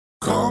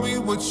Call me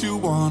what you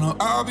wanna,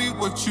 I'll be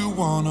what you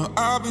wanna.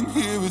 I've been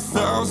here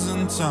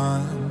 1,000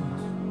 times.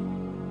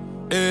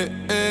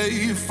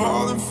 Hey,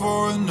 falling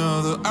for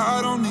another,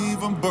 I don't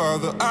even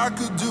bother. I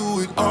could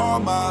do it all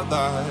my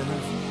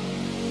life.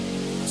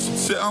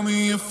 So tell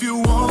me if you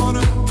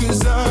wanna, cause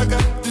I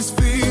got this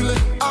feeling.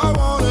 I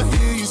wanna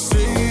hear you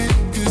say it,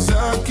 cause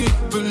I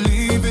can't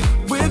believe it.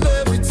 With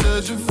every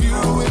touch of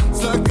you,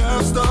 it's like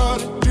I've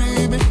started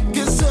dreaming.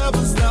 Guess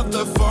heaven's not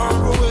that far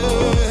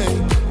away.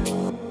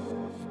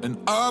 And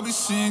I'll be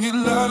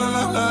singing la la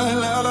la la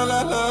la la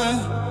la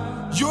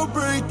la. You're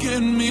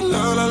breaking me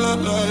la la la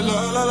la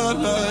la la la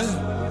la.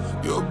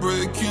 You're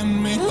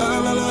breaking me la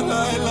la la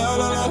la la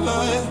la la la.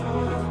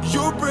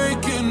 You're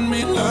breaking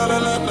me la la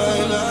la la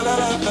la la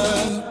la la.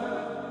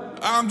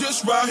 I'm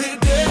just right here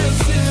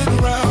dancing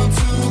around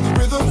to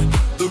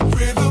the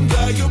rhythm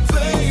that you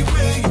play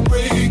when you're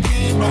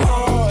breaking my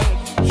heart.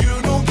 You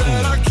know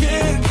that I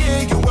can't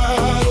get you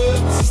out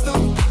of the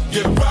system.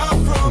 Yeah, right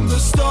from the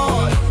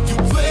start, you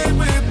played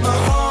with my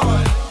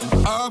heart.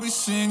 And I'll be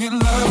singing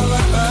la la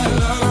la la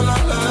la la la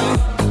la.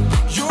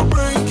 You're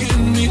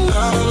breaking me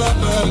la la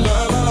la la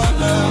la la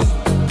la.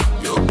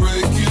 You're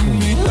breaking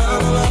me la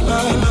la la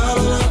la la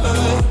la la.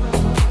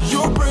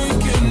 You're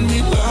breaking me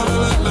la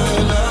la la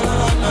la la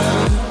la la.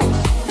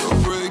 You're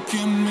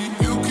breaking me.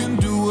 You can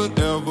do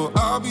whatever.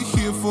 I'll be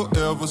here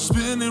forever,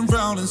 spinning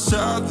round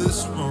inside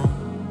this room.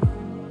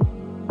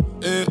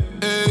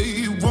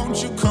 Hey,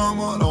 won't you come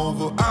on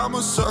over? I'm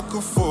a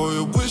sucker for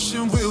you,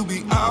 wishing we'll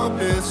be out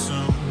here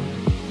soon.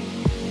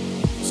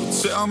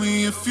 So tell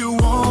me if you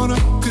wanna,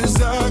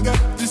 cause I got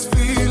this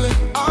feeling.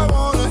 I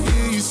wanna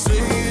hear you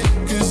say it,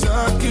 cause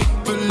I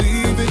can't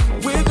believe it.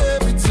 With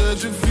every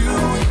touch of you,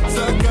 it's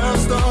like I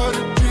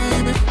started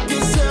dreaming.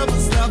 Guess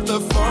heaven's not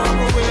that far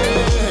away.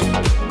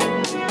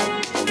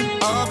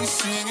 And I'll be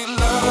singing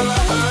la la la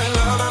la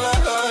la la la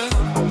la.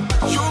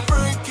 You're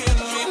breaking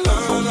me la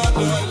la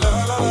la la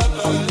la la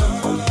la la.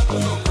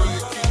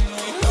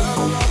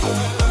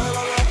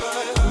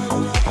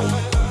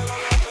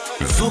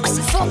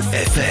 Vox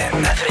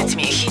FM w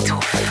rytmie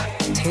hitów.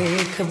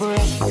 Take a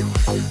breath,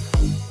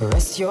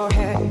 rest your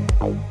head,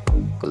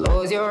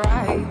 close your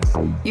eyes,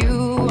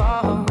 you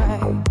are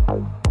right.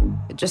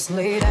 Just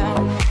lay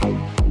down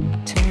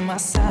to my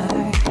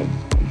side.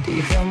 Do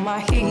you feel my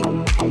heat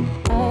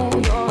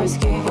on your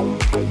skin?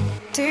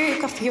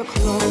 Take off your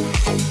clothes,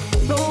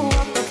 blow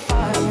up the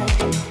fire.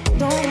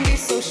 Don't be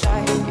so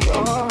shy,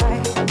 you're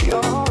right,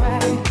 you're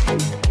right.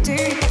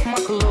 Take off my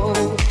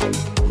clothes,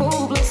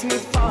 oh bless me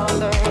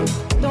Father.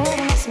 Don't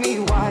ask me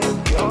why,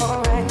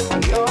 you're right.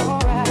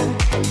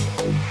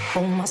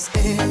 Hold my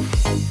step,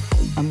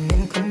 I'm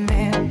in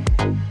command.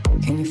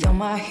 Can you feel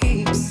my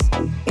hips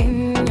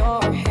in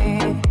your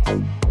hands?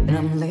 And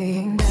I'm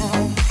laying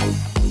down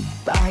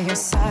by your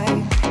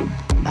side.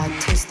 I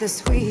taste the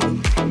sweet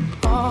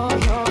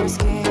of your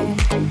skin.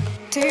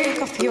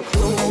 Take off your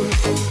clothes,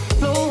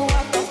 blow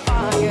out the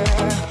fire.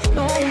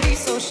 Don't be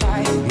so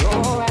shy,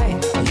 you're right,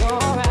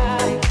 you're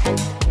right.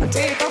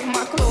 Take off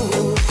my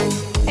clothes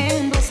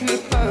and bless me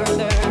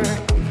further.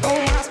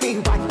 Don't ask me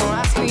why, don't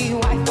ask me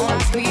why, don't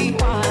ask me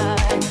why.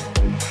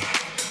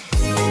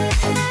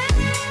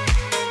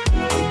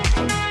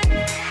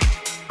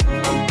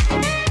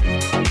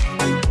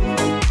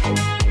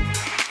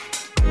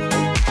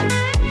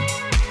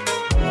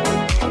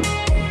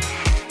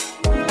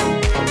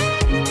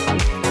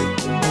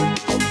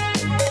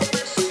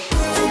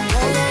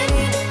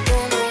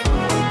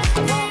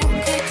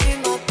 Won't get you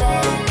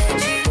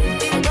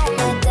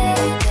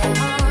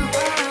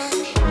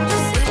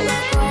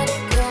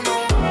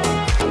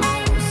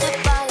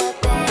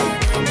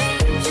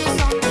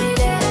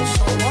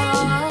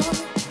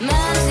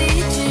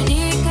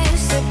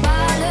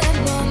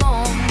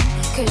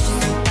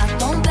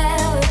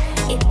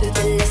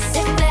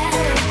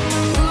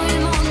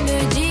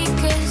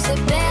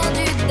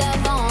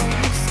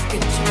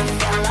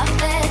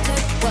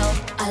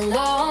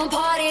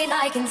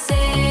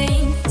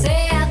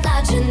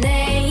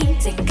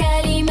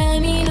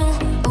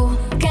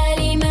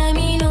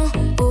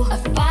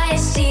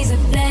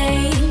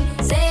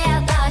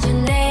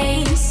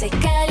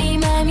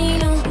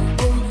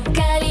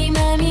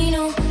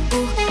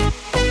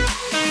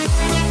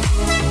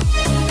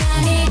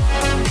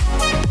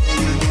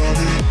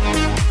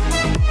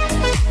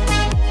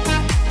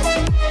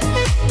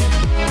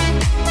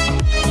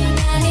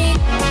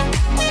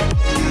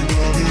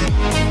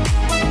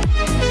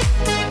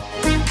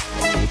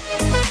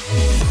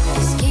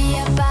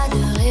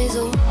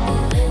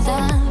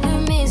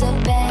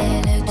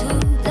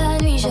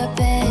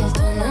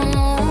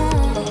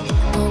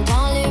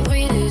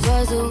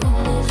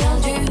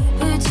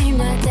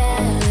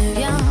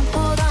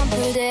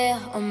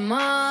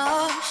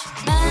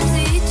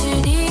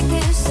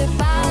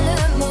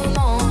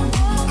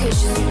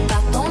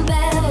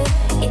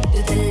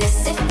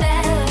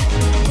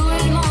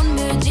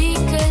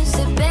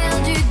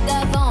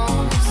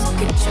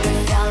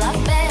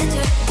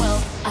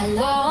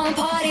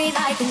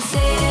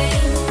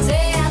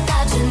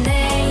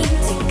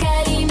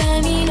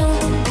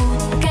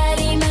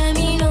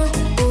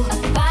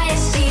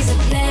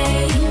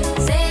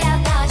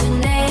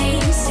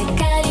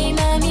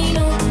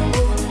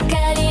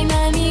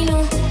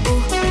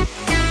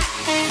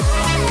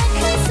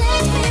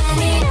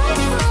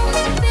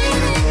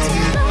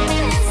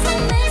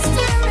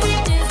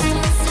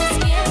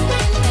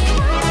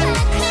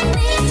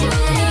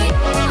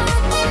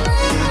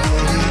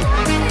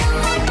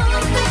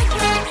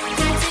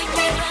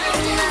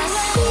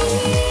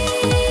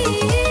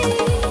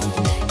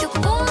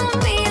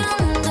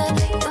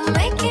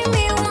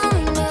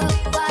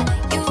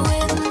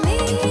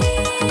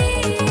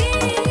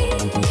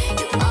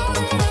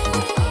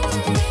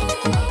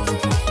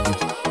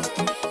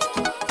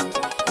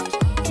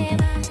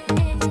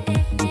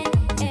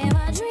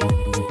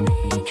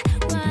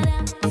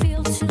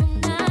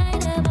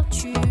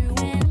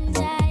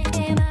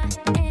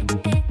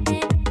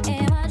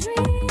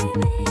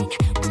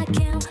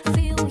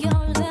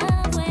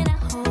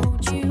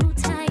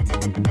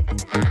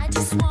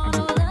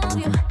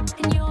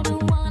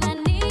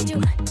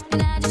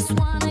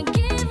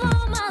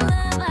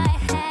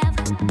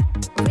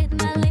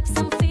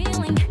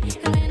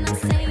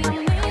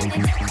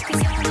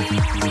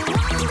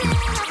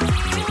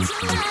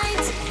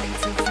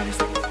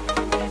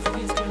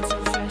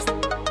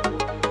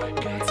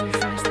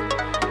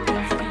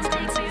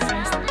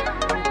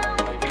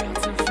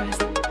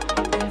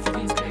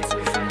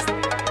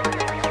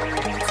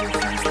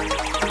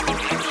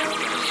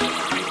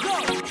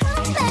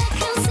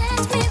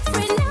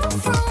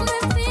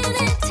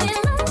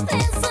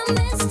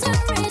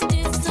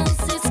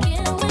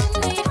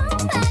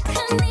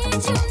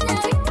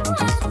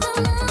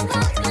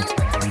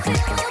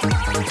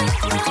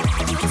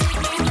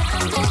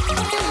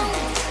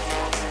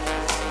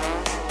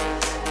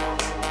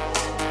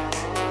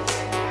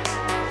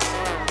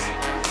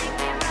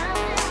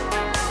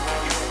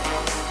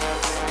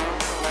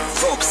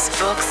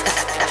VOX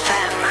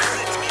FM.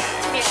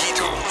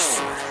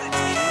 Hitów.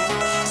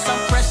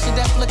 Some fresh to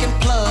death looking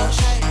plush.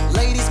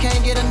 Ladies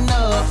can't get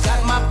enough.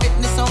 Got my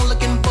fitness on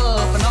looking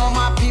buff. And all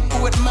my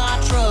people with my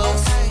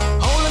trust.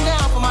 Holding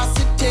down for my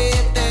city.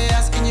 If they're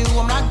asking you,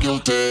 I'm not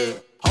guilty.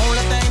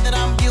 Only thing that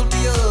I'm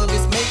guilty of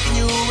is making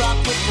you rock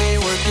with me.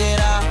 Work it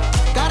out.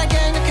 Got a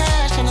gang of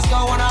cash and it's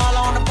going all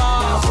on the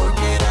ball. Now work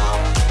it out.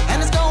 And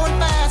it's going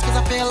fast cause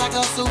I feel like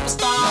a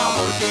superstar.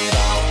 Now work it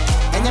out.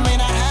 And you may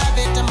not have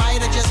it, I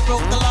might have just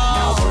broke the law.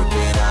 Now work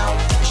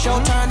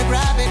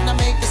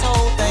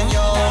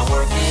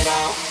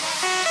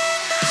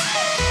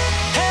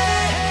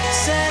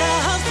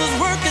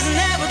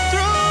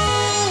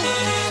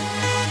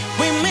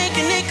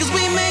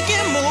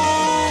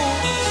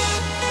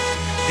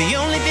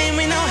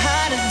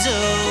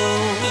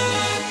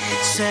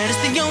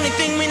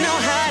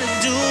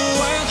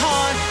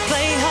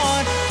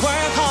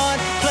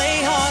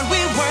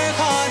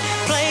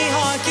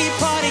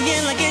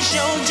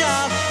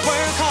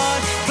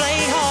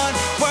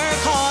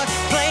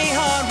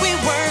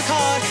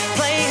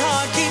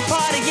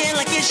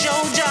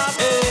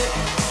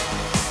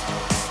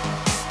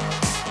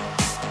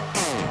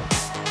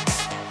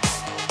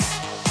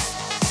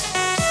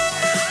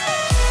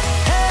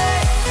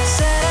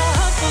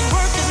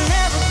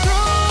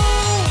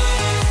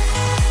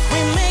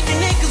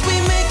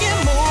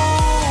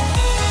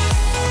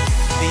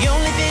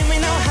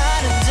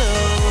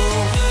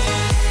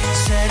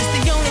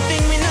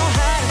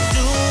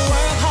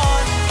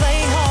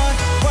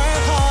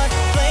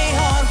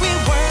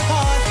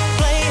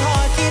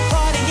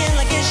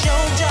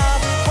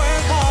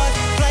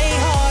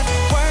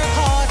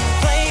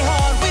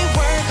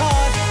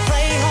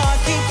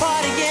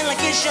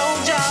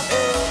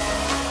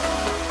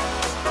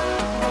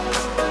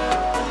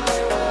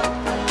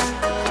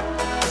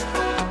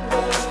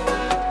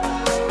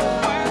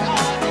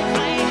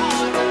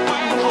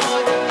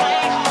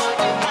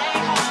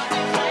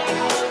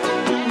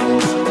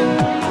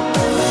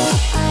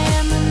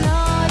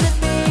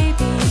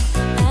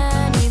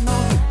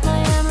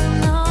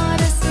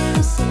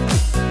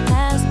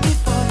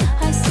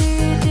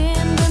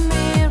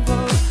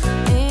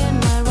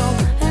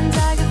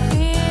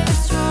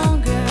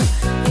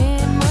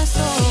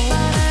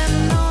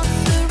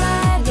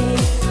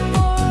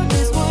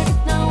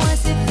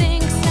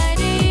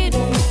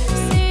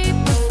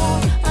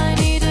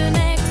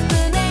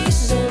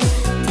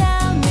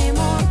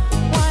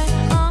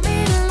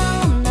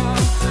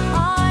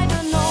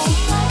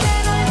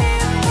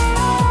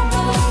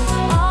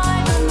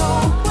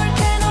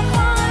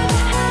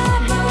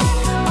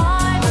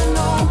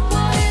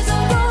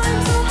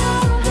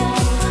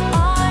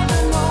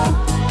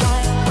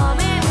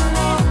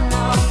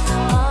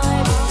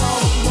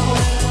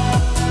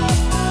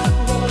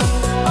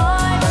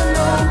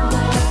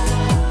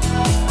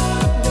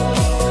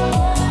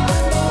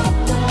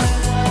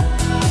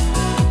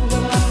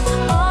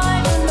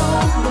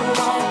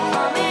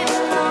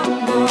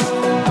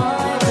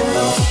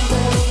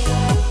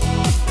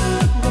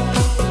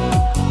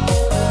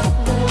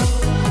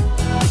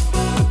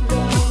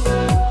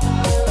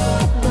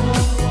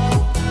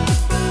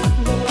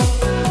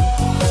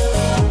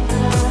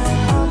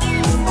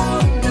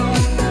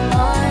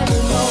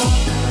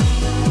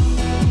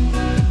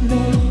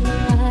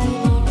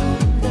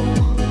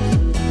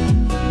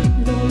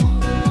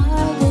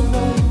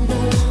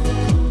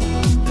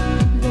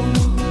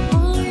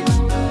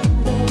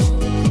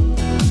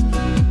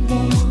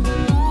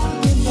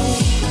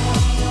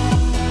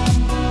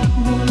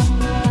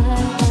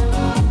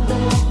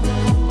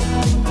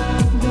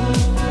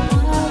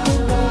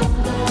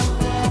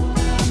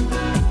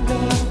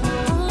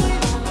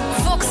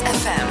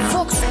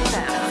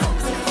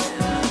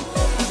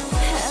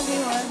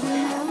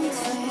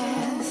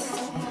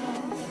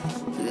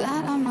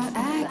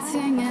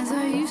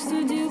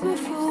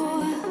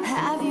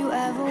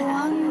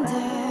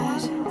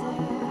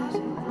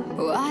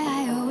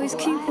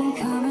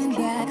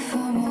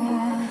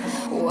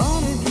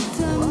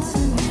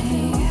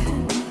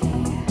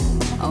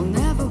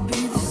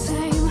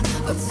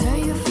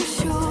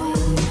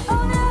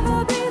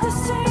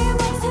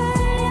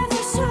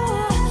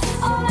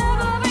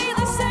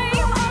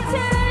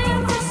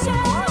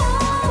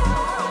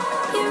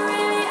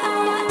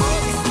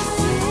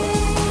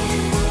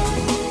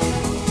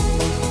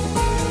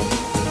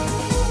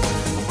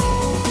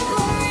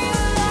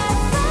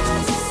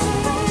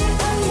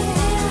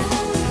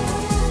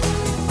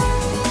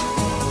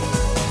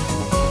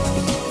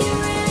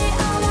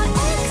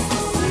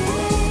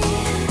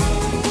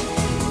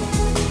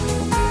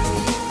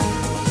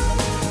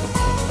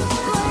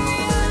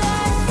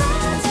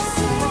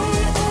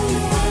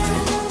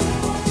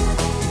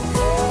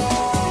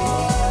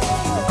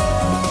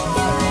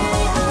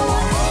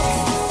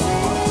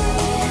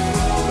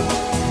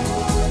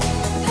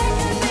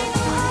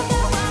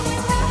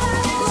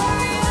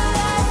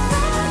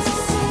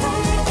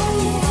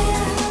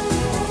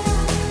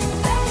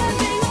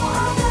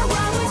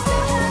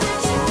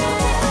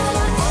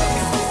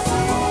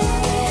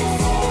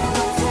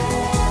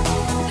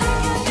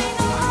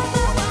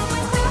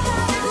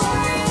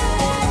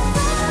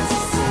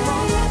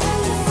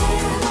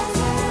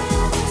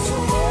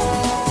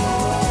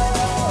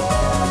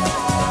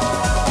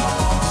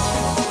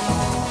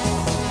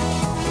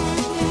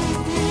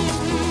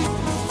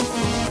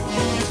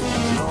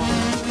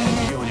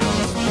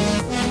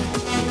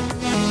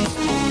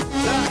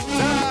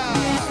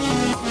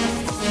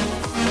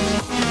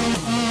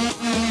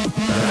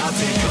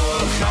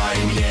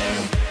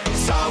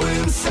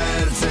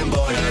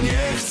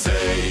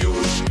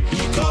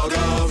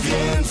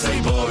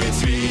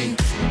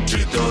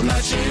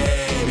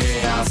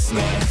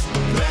jasne,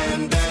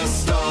 będę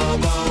z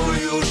tobą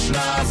już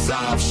na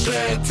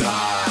zawsze,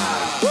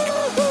 tak.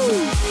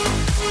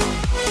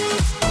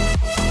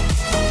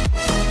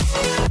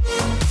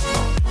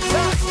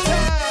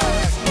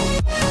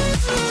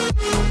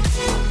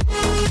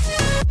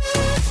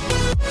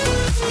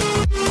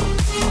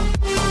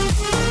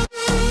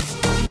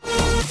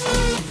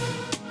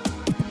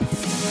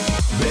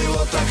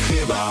 Było tak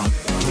chyba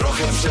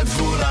trochę przed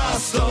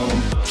 12.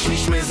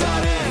 Szliśmy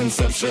za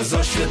ręce przez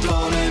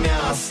oświetlone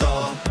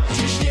miasto.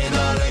 Dziś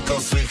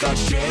niedaleko słychać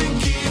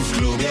dźwięki w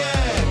klubie.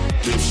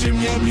 Ty przy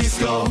mnie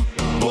blisko,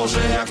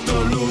 Boże jak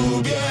to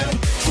lubię.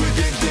 Twój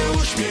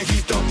piękny uśmiech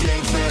i to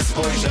piękne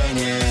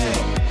spojrzenie.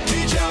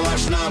 Ty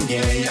działasz na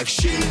mnie jak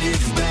silnik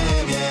w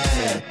BMW.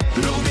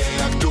 Lubię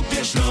jak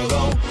tupiesz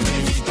nogą,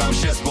 gdy witam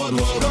się z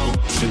podłogą.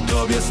 Przy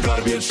tobie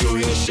skarbie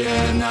czuję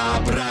się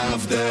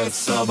naprawdę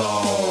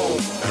sobą.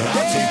 A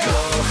ty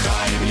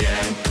kochaj mnie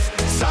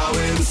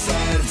całym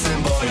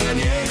sercem, bo ja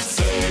nie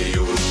chcę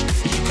już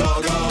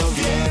nikogo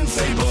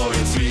więcej.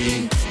 Powiedz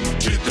mi,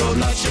 czy to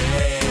dla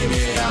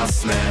ciebie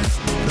jasne,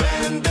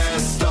 będę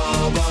z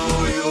tobą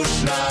już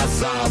na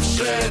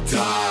zawsze,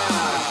 tak.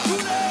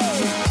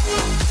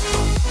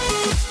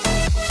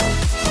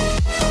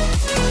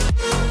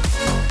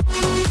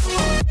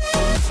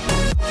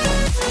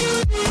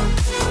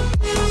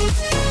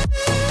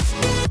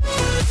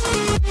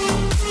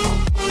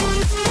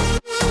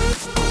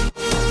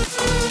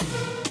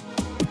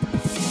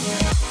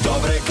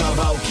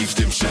 Kawałki w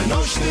tym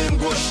przenośnym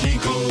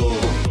głośniku,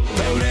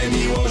 pełne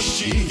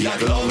miłości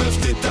jak love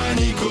w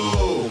Titaniku.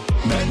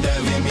 Będę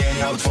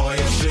wymieniał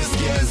twoje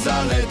wszystkie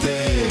zalety.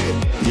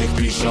 Niech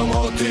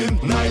piszą o tym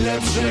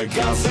najlepsze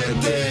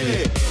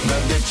gazety.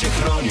 Będę cię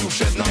chronił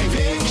przed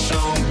największą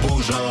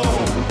burzą,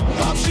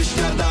 a przy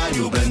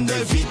śniadaniu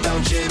będę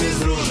witał ciebie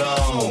z różą.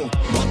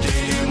 Bo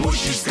ty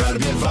musisz,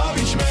 skarbie,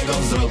 wabić mego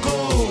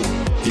wzroku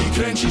i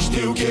kręcić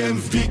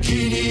tyłkiem w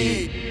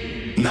bikini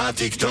na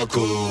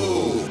TikToku.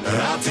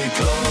 A ty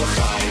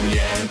kochaj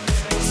mnie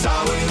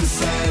całym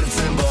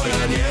sercem, bo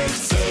ja nie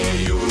chcę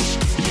już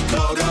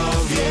nikogo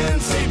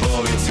więcej.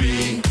 Powiedz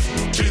mi,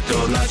 czy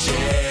to dla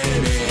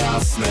ciebie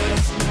jasne,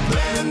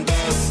 będę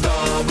z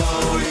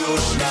tobą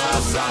już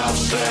na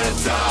zawsze,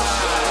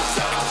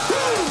 tak.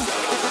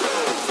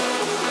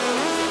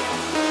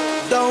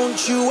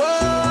 Don't you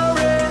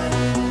worry,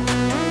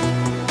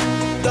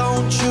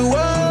 don't you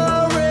worry.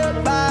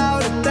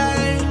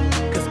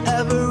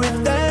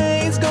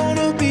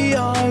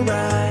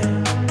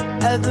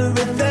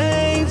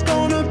 Everything's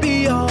gonna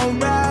be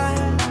alright.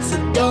 So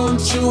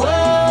don't you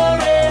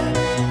worry,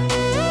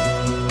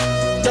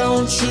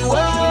 don't you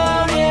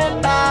worry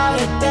about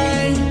a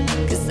thing.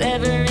 'Cause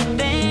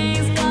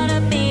everything's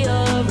gonna be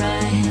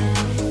alright.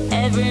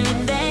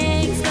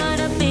 Everything's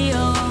gonna be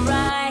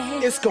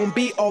alright. It's gonna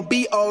be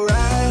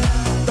alright.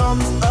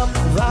 Thumbs up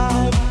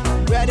vibe,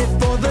 ready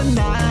for the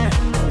night.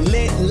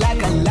 Lit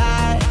like a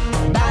light,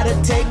 about to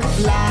take a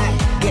flight.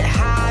 Get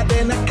high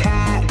than a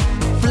kite,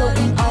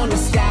 floating on the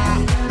sky.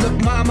 Look,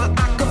 mama,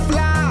 I could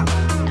fly.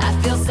 I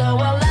feel so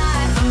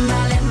alive. I'm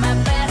living my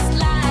best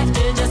life.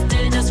 Do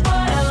just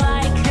what I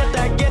like.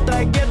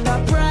 Get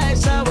that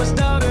price. I was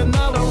down and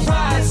now I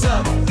rise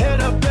up.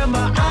 Head up and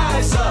my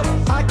eyes up.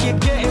 I keep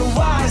getting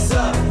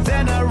wiser.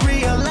 Then I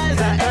realize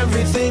that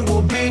everything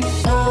will be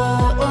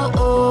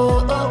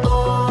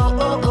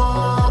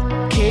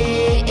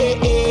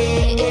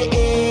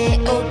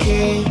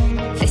okay.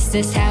 This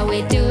is how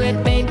we do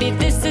it, baby.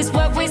 This is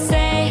what we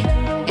say.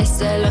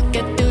 It's a look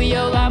at through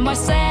your eyes.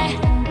 Say,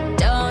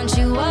 don't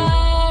you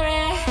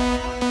worry,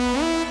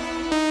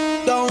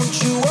 don't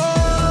you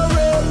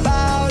worry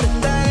about a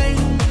thing.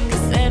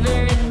 'Cause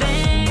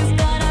everything's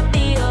gonna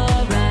be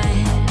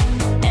alright.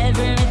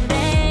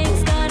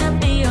 Everything's gonna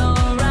be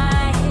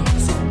alright.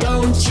 So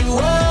don't you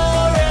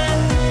worry,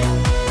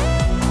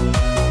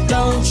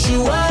 don't you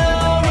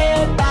worry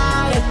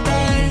about a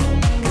thing.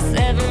 'Cause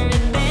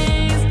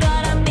everything's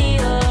gonna be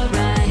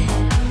alright.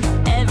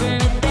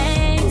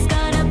 Everything's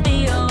gonna be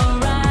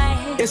alright.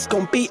 It's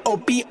gonna be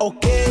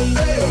okay.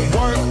 Hey.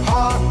 Work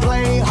hard,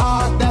 play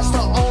hard, that's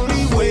the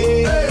only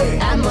way. Hey.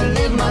 I'ma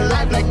live my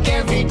life like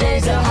every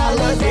day's a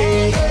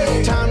holiday.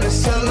 Hey. Time to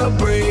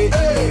celebrate,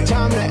 hey.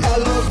 Time to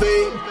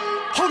elevate.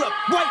 Hold up,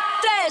 wait.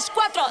 3,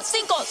 4,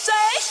 5,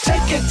 6.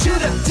 Take it to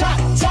the top,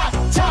 top,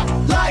 top,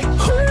 like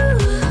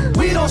ooh.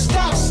 We don't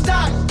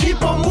stop, keep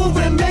on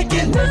moving, make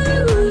it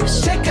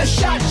moves. Take a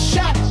shot,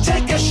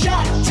 take a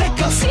shot, take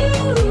a few.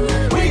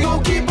 We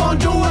gon' keep on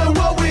doing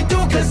what we do,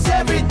 'cause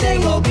everything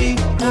will be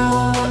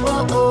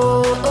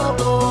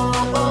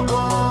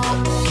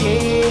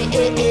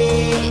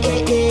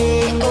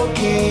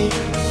okay.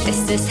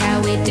 This is how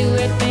we do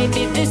it,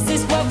 baby. This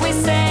is what we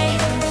say.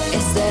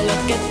 It's a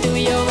look at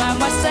through your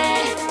eyes. I say,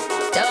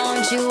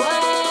 don't you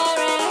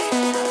worry,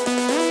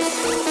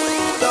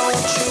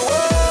 don't you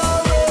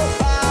worry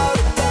about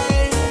a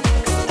thing.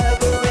 'Cause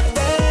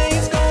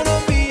everything's gonna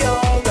be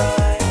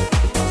alright.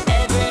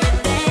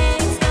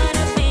 Everything's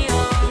gonna be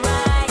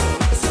alright.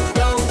 So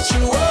don't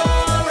you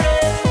worry,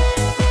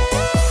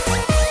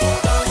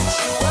 don't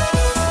you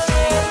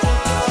worry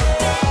about a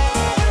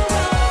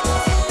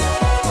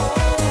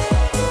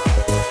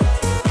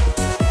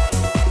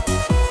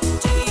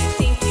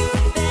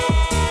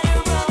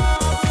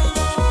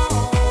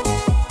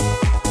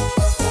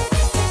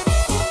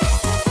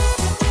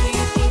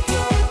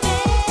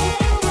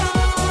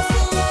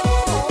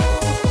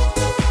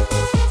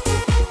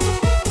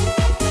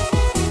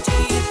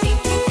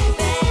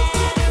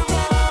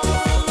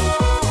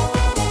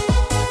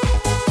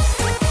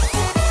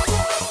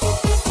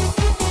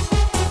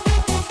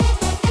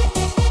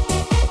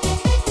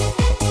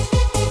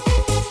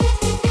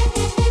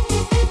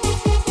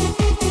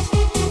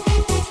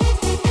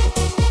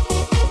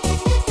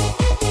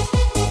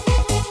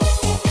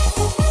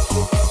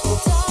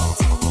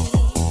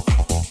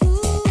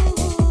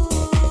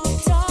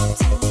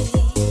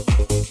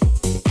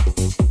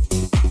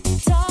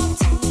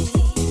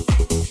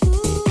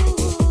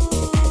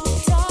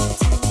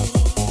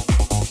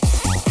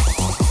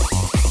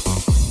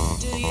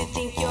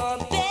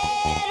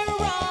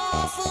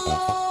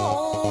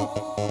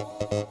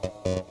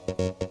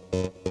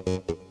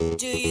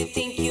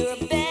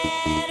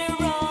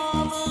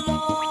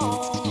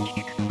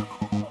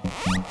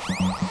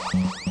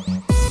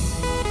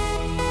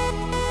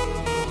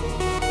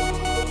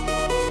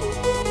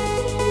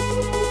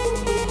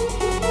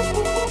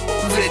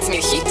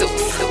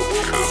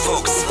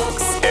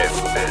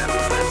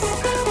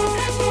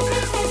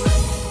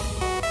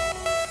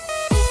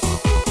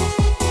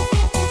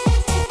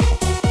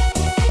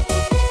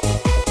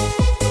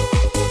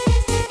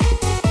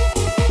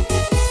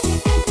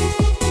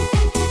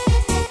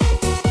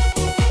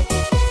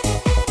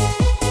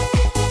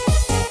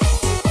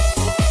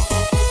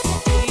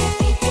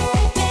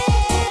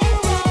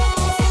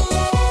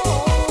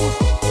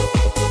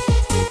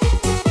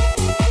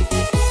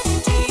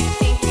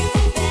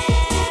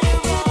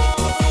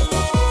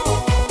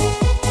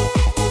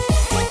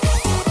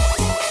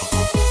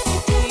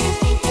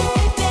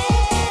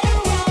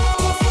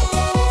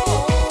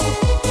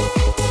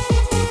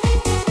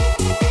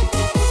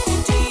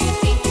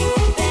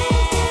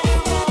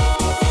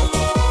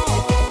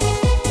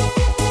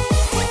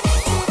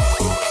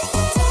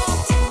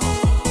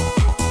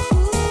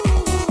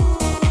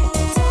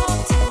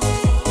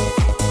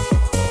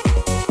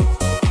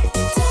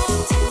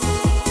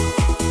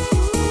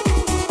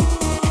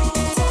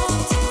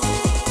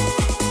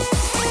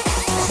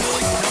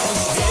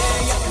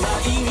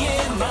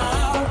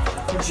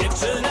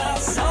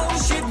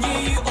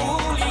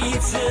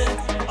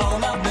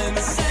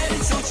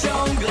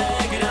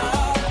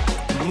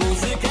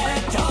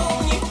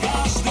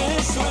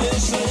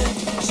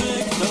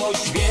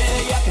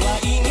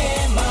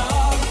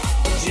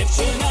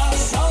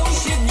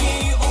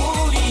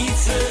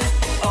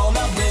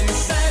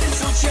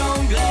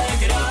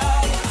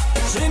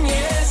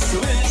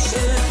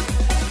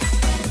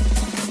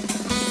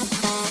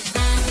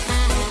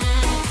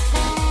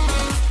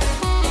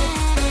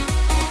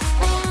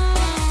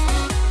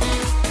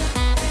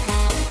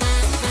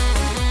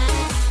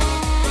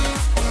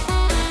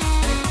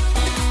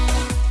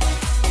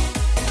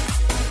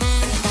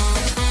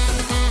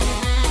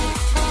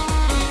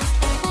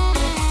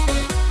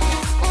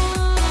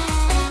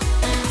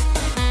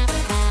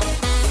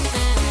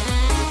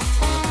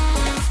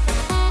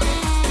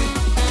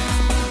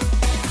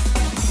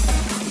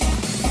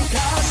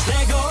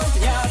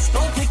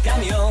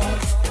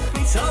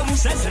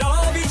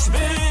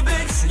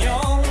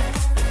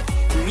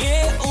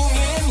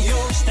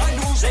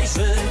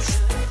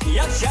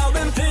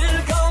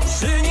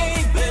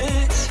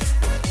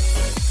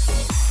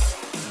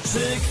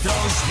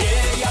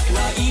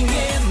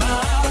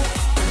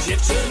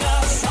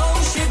Dziewczyna z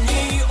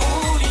sąsiedniej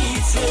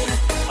ulicy,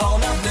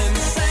 ona w mym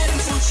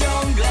sercu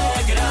ciągle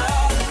gra.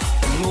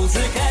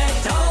 Muzykę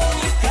to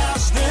niech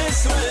każdy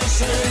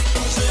słyszy.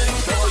 Czy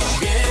ktoś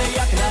wie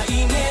jak na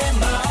imię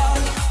ma?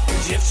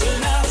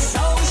 Dziewczyna z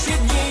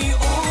sąsiedniej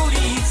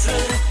ulicy,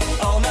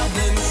 ona w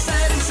mym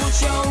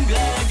sercu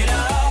ciągle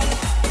gra.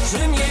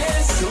 Czy mnie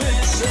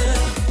słyszy?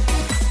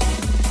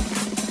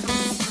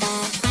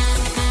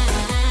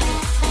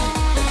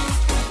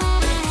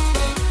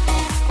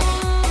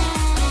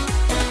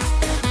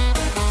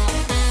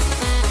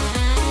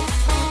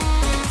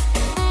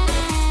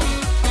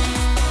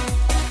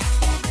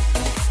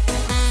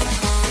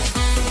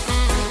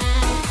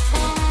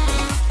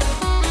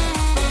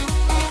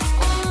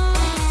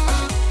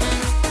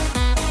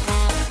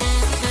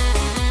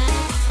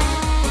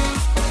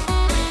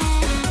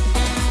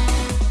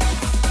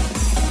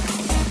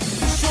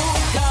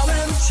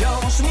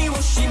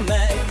 Miłości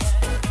mej,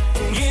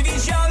 nie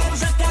wiedziałem,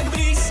 że tak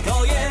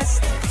blisko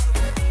jest.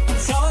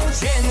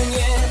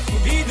 Codziennie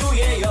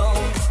widuję ją,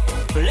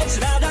 lecz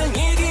nadal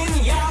nie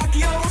wiem jak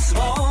ją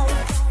swą.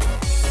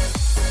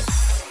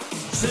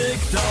 Czy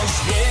ktoś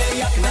wie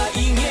jak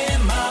na imię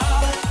ma?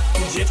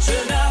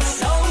 Dziewczyna z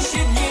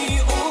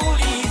sąsiedniej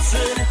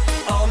ulicy,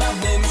 ona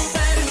w mym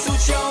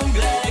sercu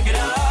ciągle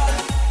gra.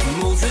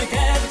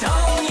 Muzykę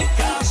to niech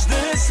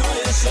każdy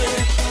słyszy.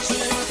 Czy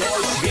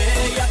ktoś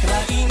wie jak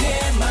na imię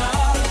ma?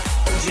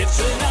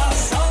 Dziewczyna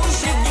z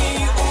sąsiedniej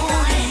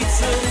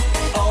ulicy,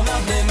 ona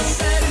w mym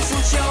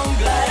sercu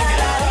ciągle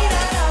gra.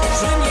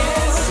 Czy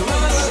mnie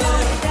słyszy?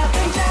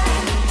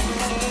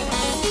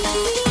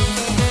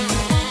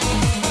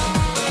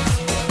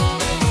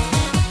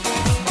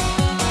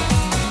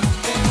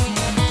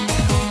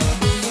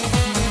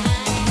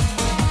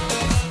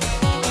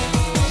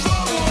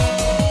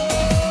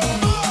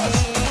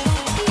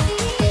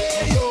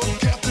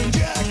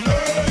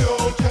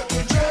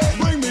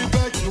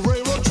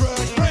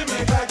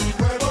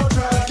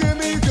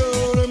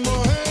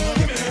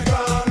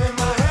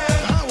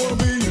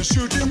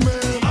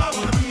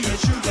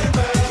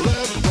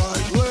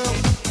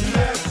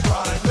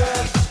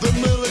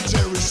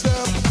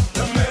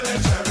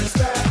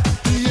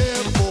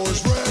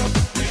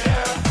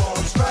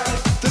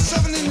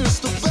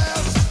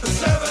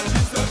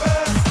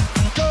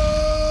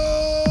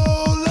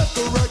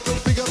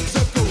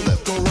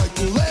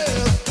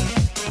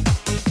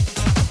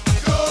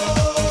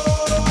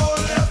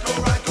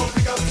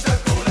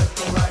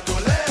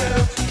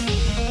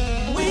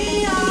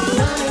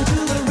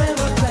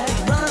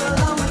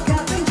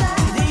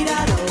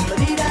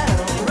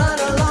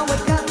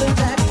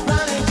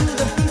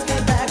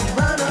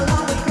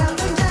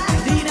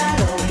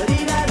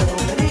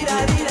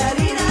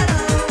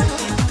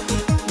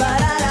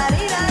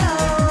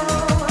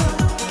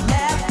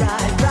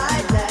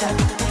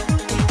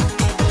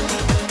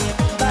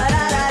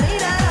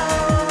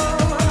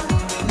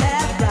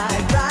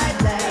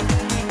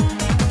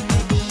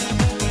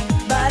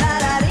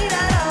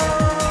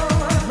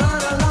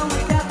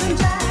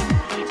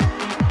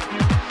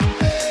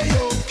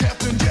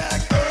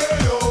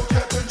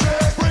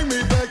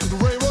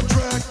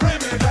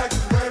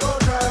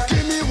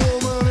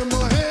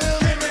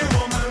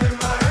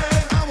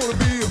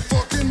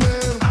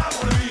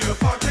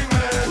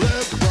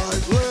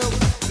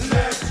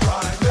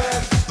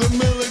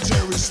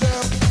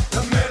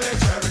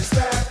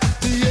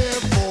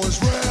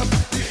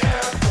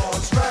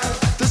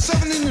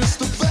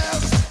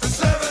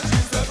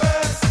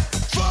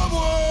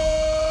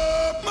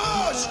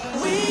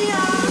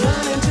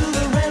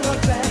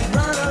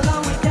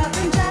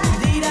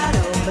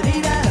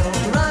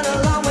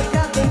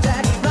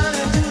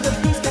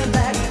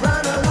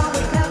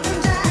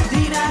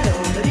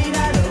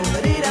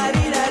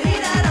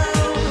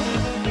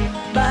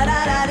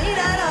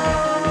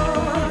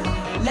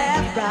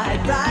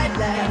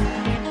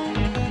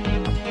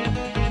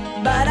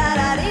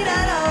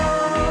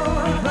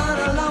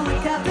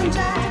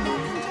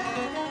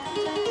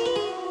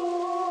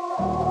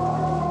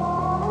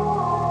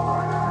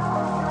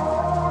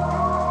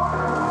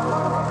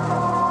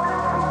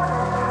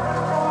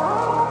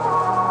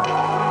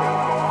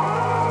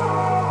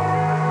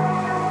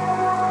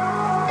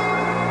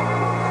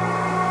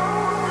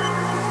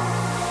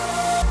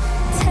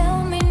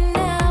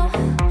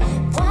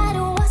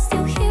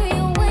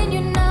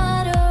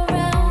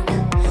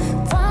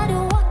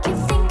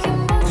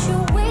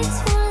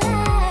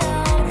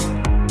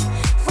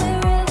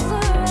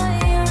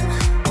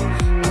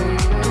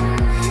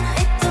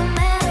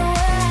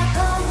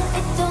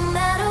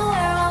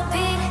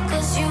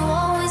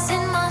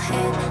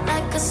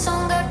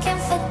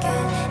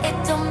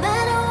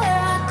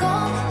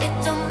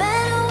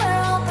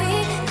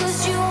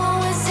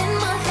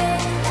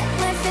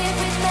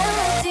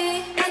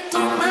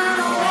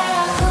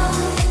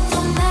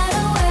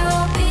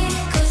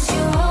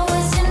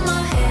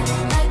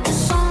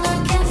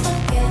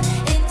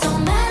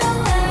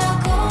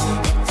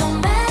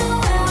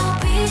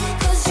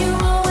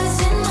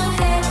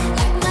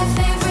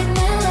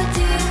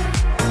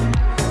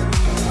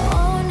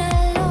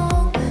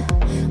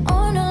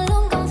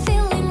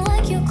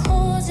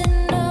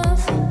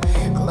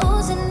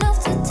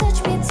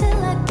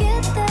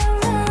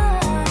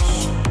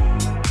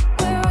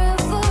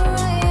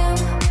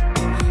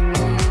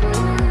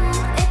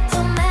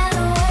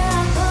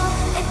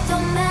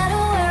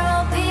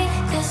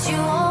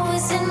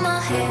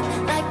 head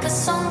like a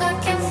song I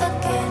can't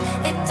forget.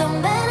 It don't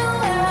matter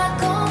where I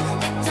go,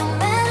 it don't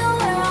matter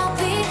where I'll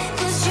be,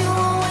 'cause you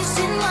always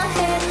in my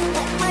head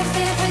like my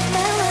favorite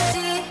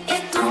melody.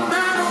 It don't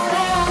matter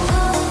where I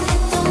go,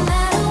 it don't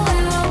matter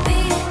where I'll be,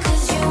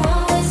 'cause you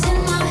always in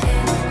my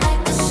head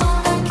like a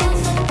song I can't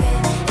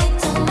forget. It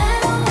don't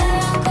matter where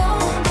I go,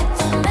 it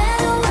don't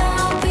matter where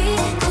I'll be,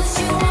 'cause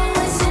you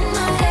always in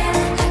my head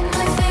like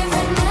my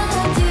favorite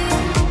melody.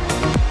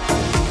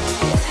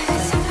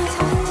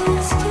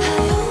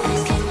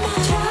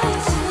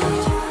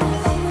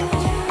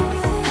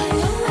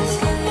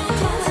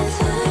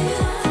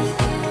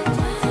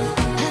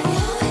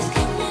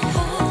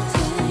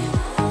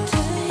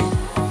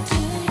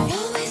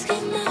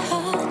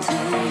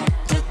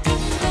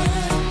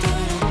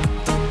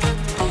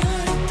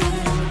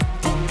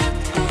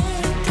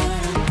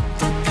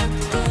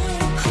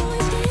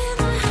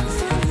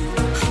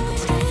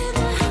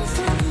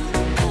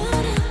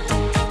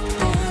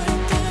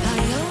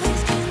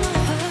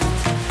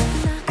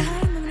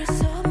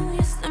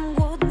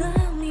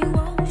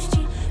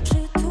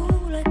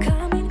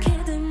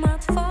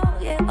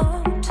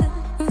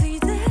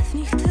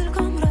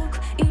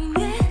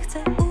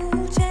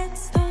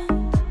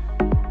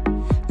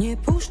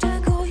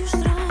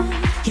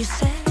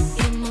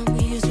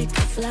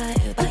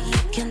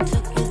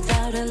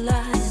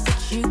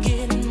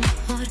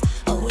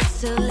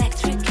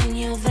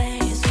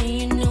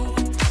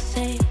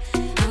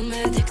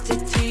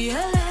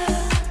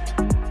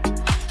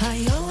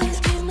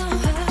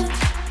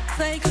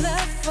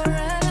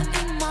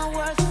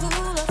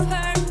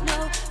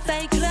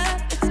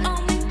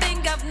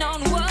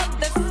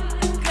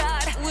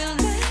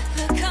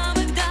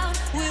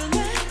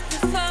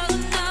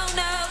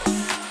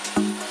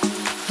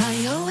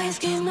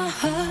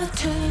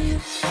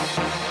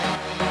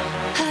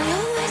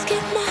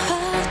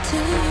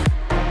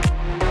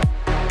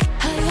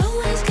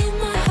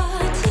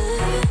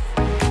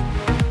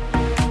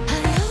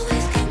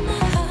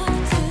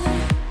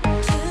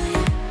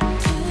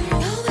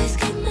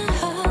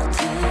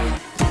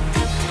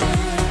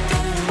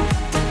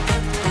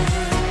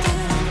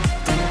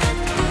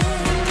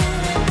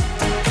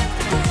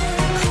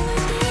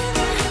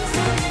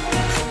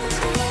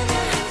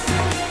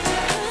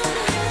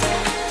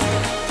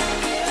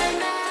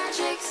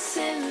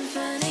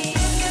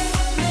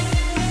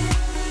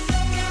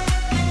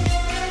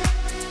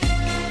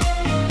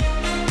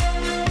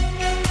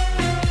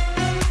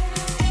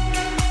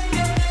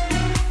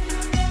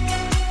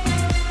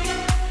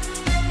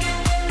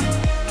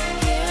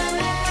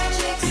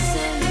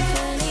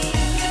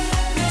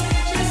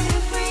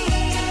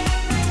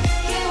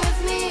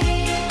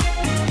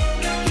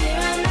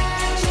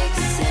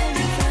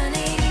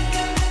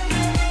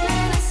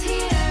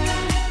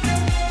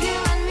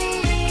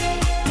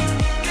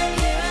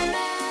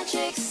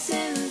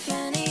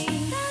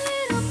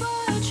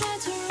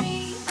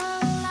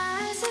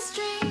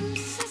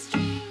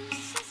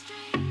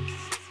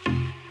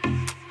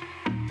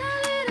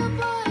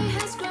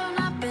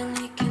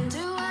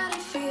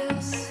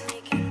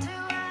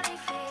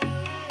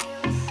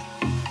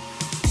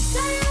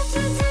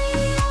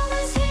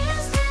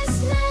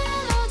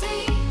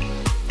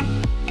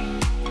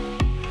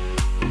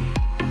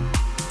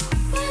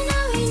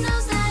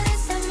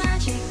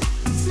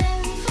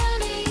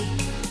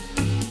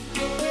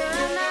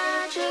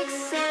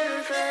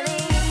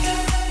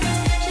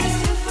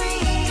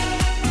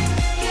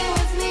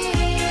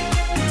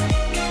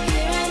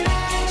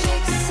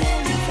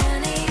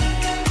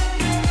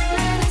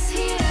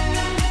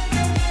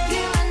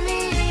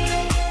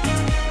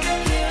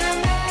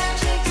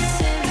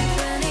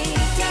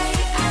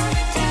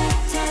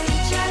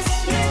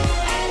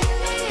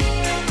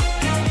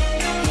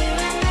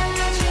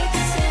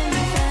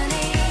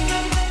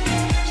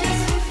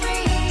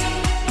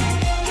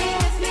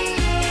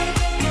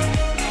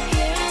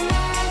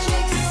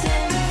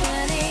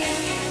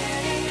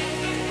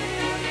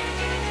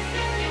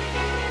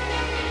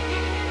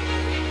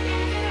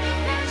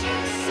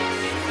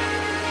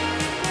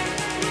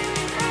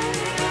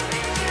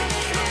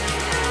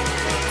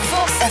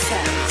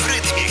 W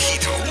rytmie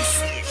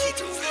hitów.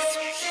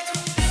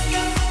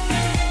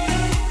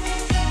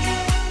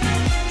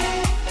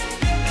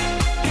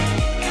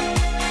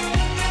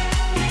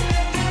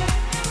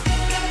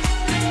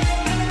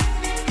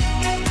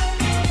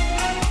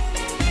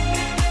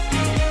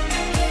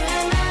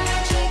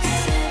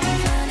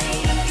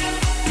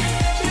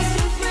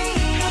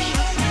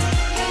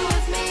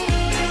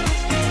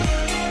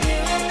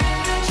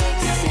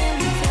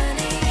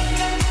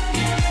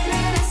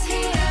 Let us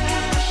hear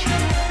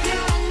you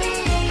and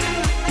me.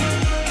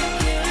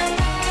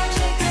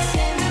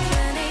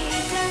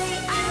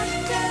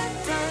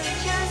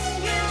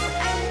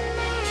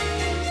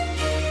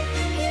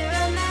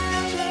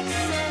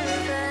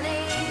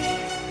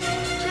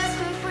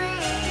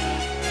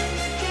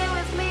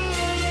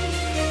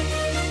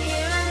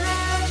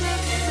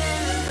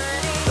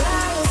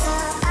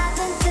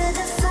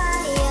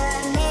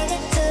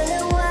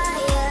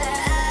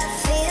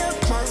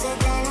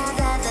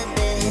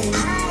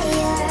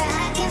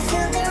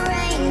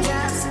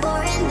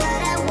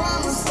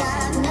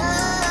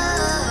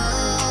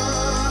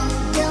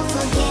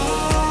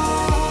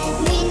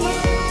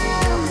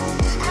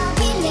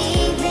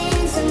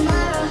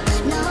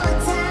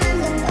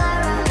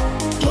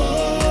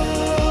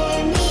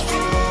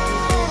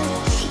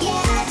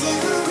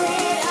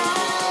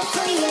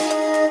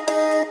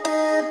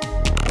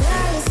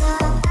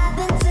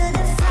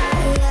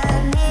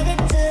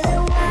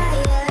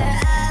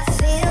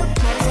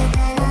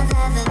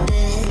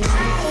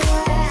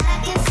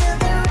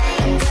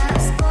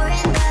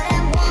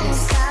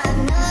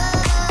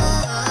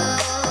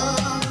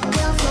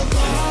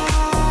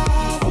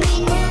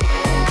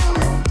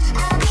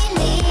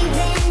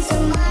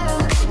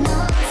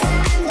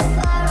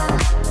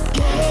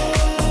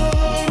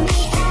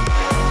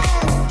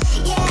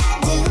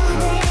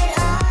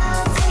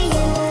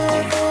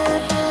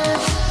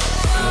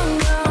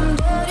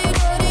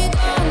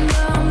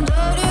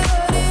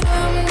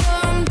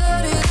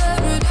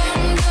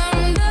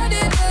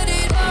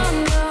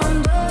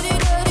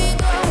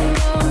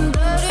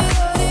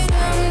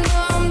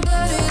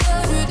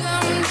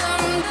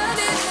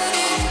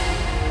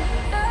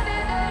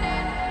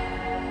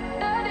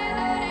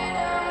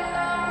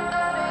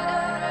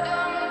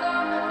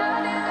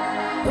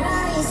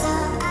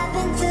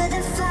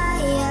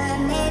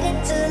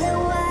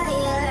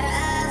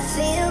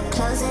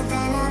 closer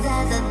than I've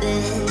ever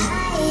been.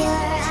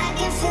 Higher, I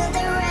can feel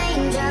the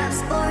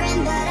raindrops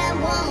pouring, but I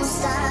won't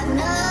stop,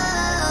 no.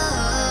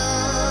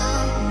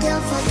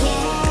 Don't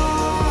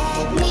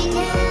forget me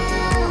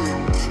now.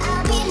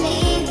 I'll be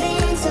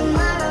leaving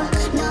tomorrow.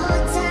 No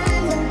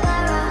time to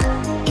borrow.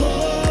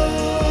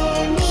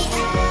 Hear me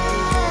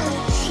out.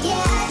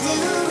 Yeah, I do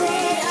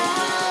it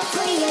all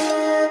for you.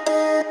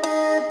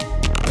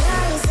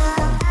 Rise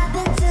up, I've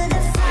been through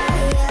the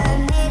fire,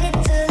 made it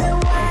to the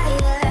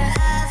wire.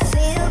 I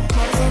feel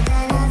closer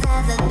than I've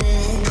ever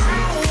been.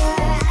 Higher,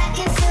 I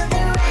can feel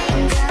the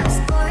raindrops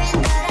pouring,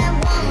 but I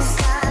won't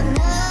stop,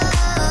 no.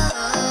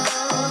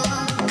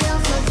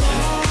 Don't forget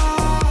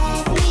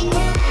me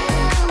now.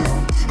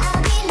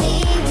 I'll be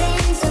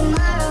leaving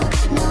tomorrow.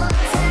 No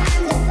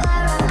time to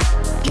borrow.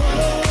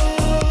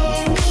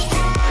 Hear me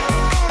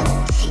out.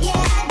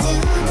 Yeah, I do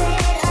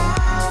it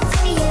all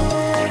for you.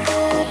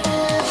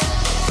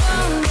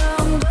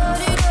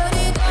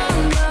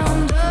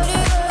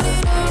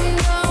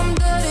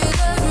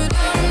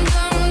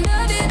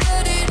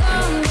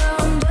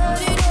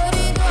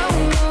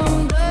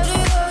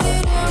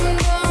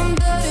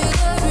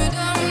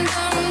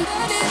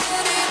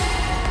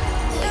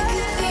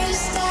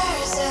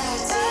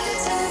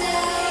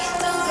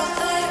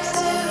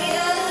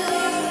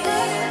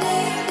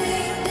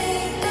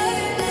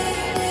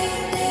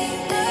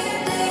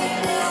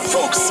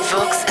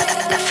 VOX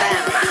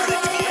FM.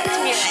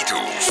 Rytmie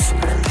hitów.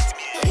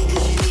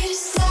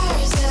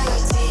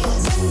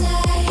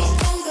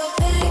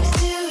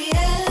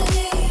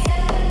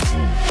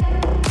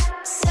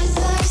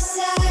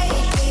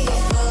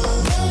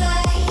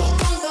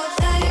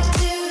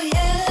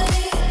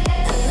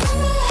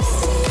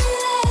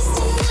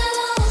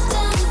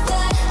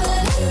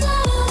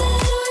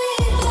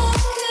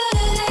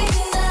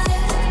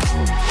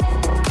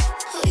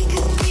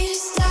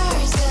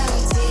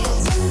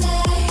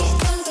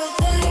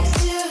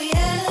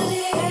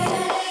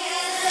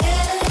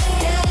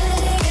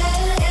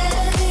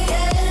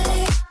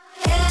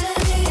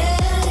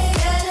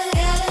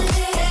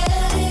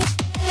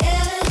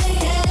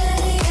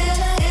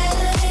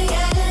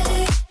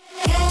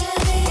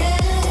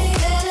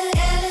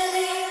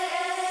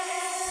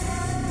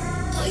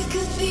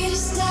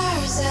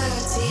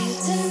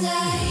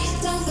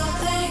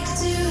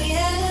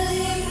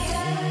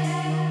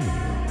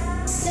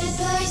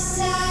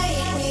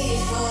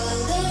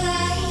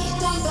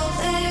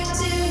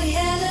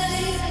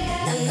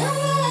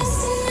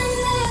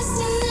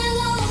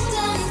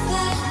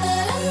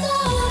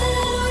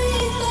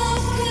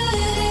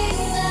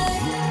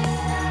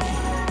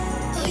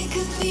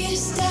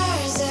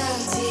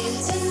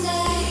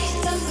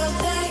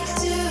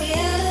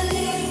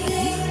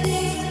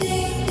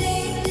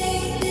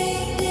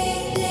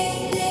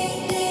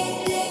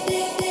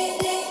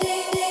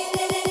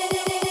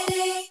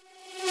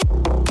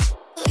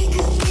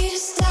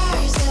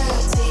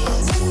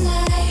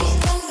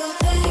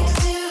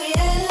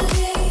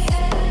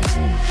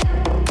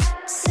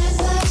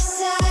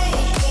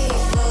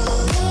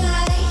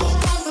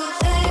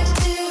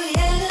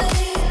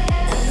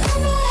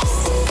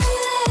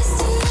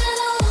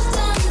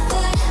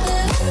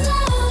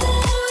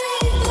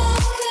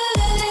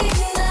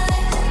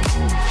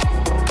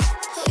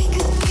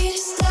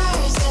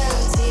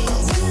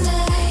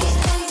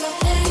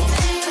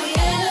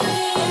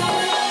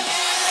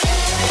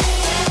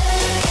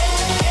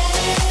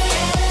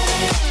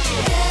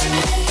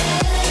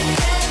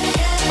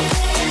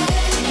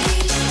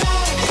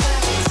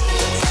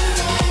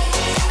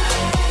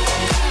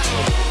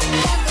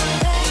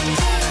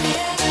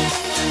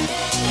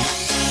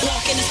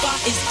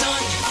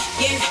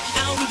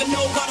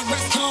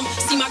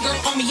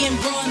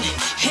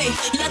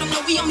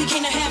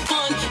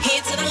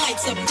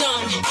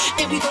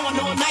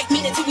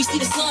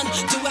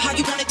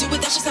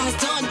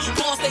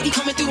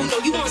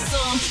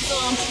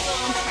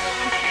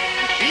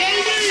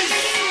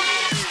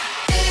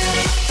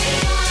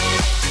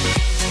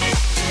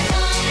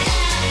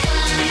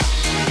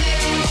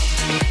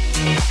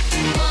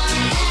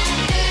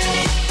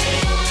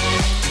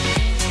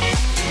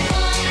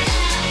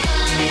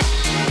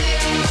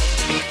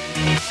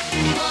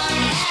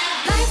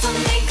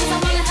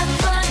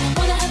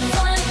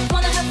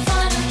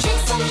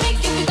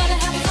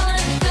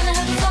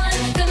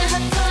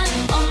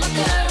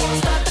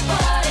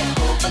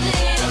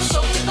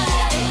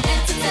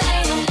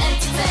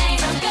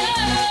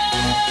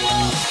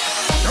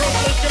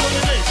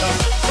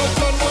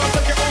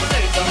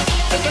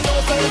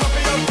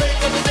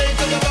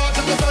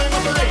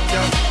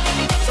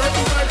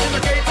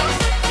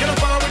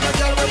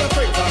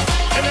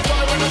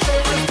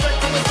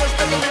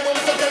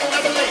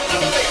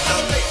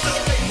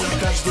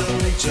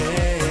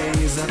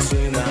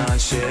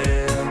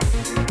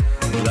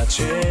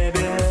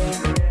 Ciebie,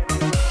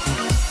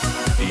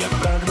 jak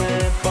pragnę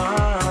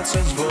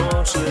patrzeć w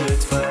oczy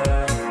Twe.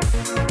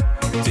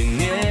 Ty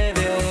nie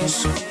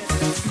wiesz,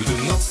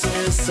 gdy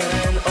nocny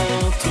sen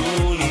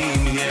otuli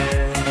mnie.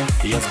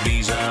 Ja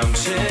zbliżam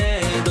się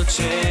do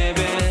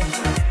Ciebie,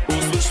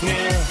 usłysz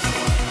mnie,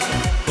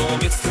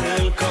 powiedz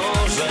tylko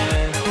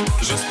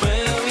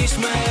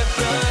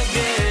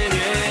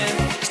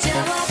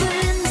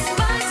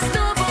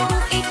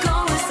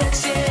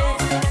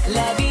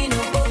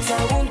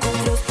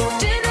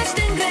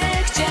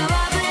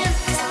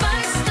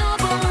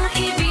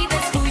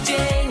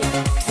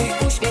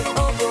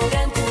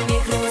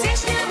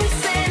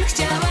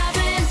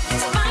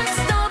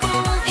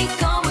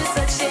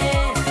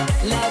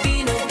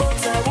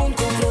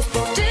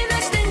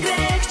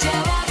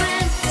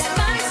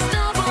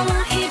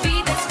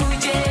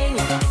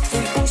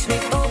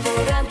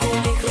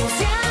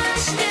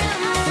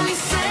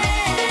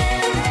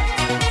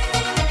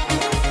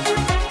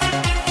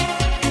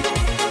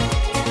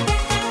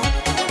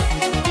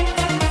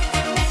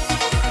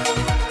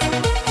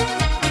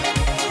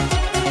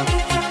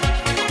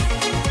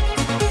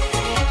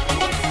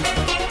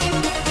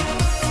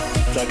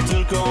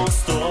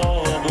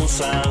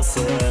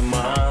szansę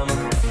mam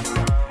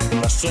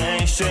na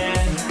szczęście,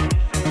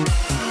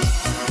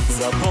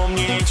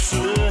 zapomnieć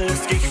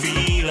wszystkie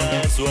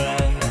chwile złe,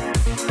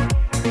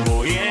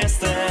 bo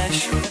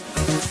jesteś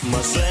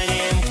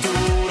marzeniem,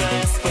 które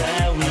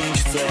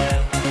spełnić chcę.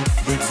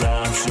 Być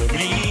zawsze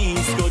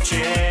blisko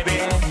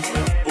ciebie,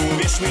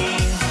 uwierz mi,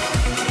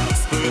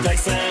 spytaj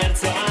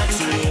serca,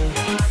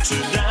 czy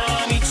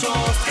da mi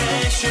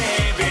cząstkę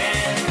siebie.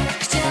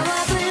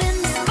 Chciałabym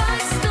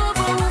spać z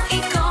tobą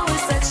i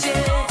kołysać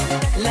się,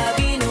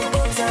 lawiną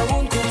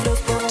pocałunków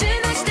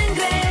rozpoczynać tę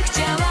grę.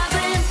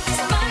 Chciałabym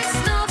spać z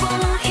tobą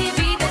i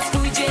widać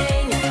twój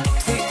dzień,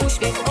 twój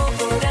uśmiech o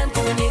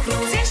poranku niech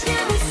rozjaśnia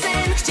mój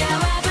sen.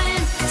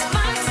 Chciałabym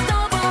spać z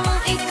tobą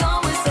i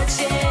kołysać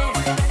się,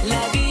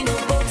 lawiną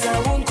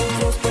pocałunków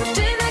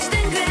rozpoczynać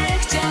tę grę.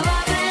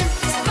 Chciałabym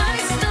spać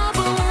z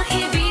tobą i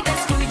widać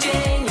twój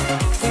dzień,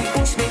 twój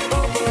uśmiech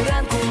o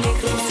poranku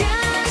niech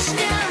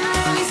rozjaśnia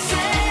mój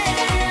sen.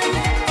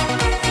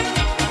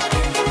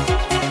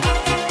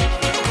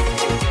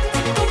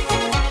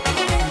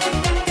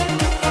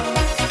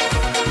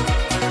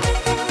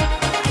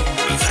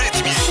 W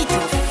rytmie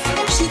Hitów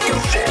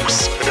VOX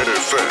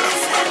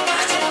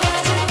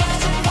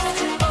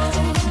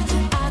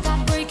I got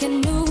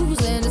breaking news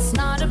and it's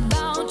not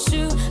about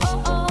you.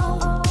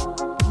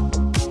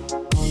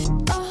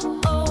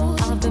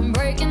 I've been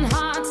breaking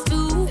hearts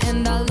too,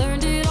 and I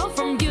learned it all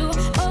from you.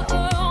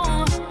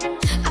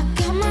 I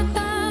got my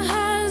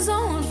thighs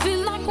on, feel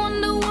like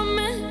Wonder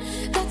Woman.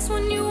 That's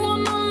when you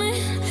want me,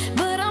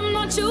 but I'm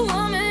not your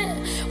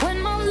woman.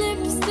 When my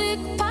lipstick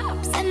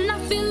pops and I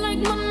feel like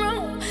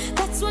Monroe,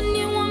 that's when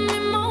you want me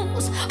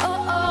most.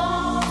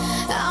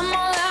 I'm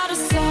all out of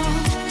salt,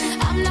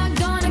 I'm not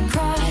gonna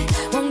cry,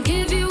 won't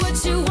give you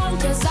what you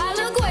want, cause I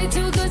look way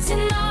too good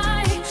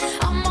tonight.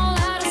 I'm all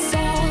out of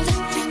salt,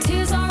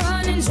 tears are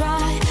running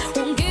dry,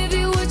 won't give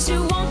you what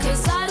you want,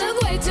 cause I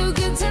look way too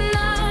good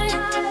tonight.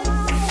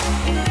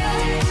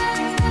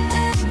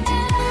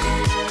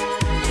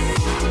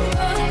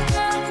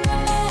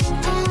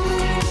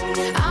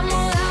 I'm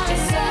all out of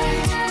salt,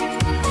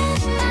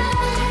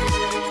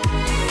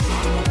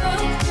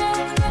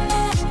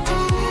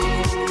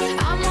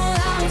 I'm all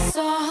out of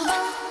salt.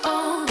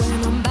 When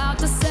I'm about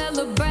to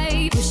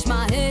celebrate, push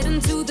my head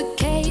into the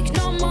cake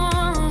no more.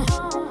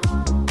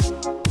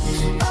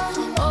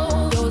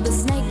 You're the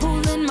snake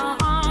pulling my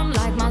arm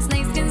like my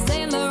snakeskin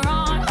Sailor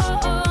on.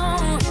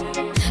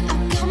 I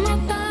got my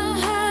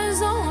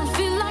thighs on,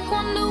 feel like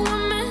Wonder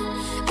Woman.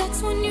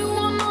 That's when you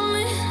want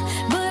me,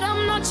 but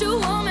I'm not your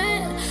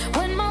woman.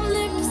 When my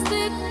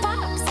lipstick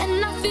pops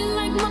and I feel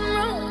like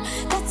Monroe,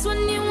 that's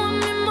when you want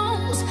me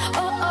most.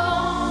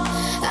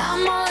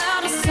 I'm all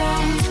out of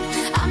salt,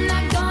 I'm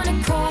not gonna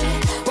cry,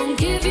 won't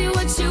give you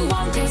what you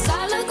want, cause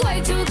I look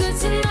way too good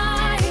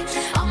tonight.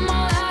 I'm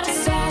all out of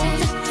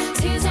salt,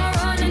 tears are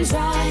running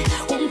dry,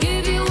 won't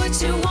give you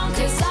what you want,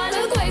 cause I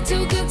look way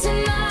too good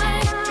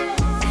tonight.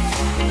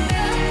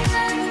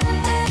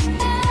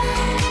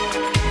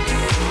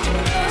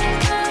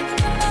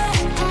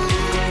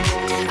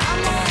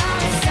 I'm all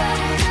out of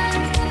salt.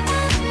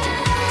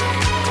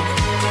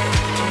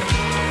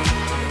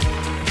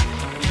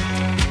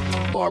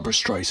 Barbra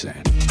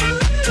Streisand.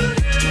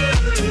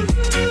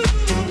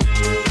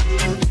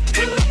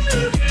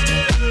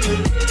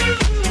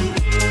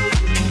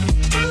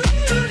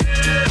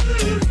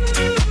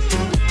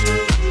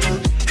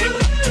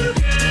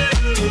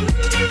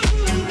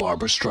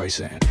 Barbra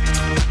Streisand.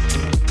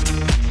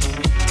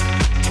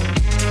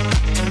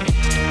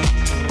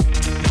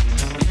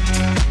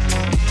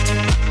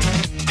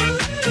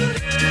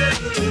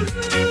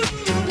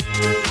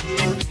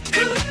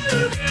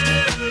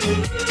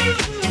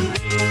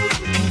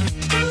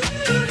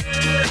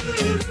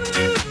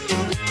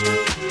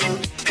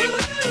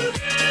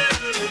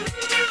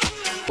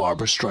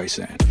 Barbra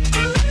Streisand.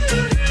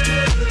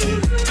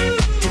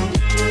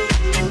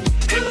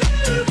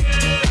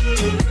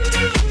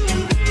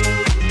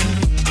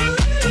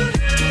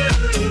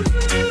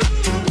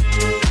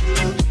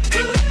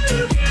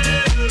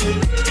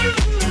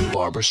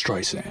 Barbra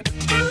Streisand.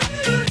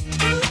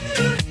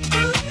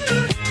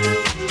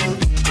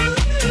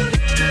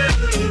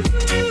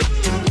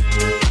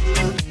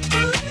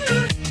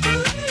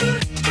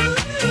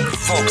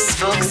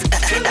 VOX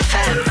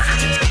FM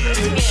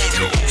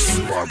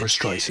Hitów. Barbra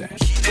Streisand.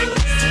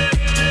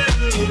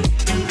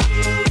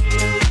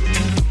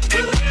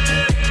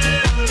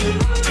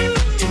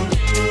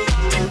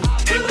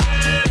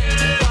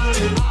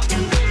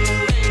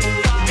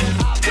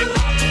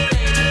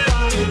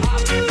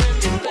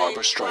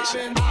 Barbra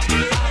Streisand.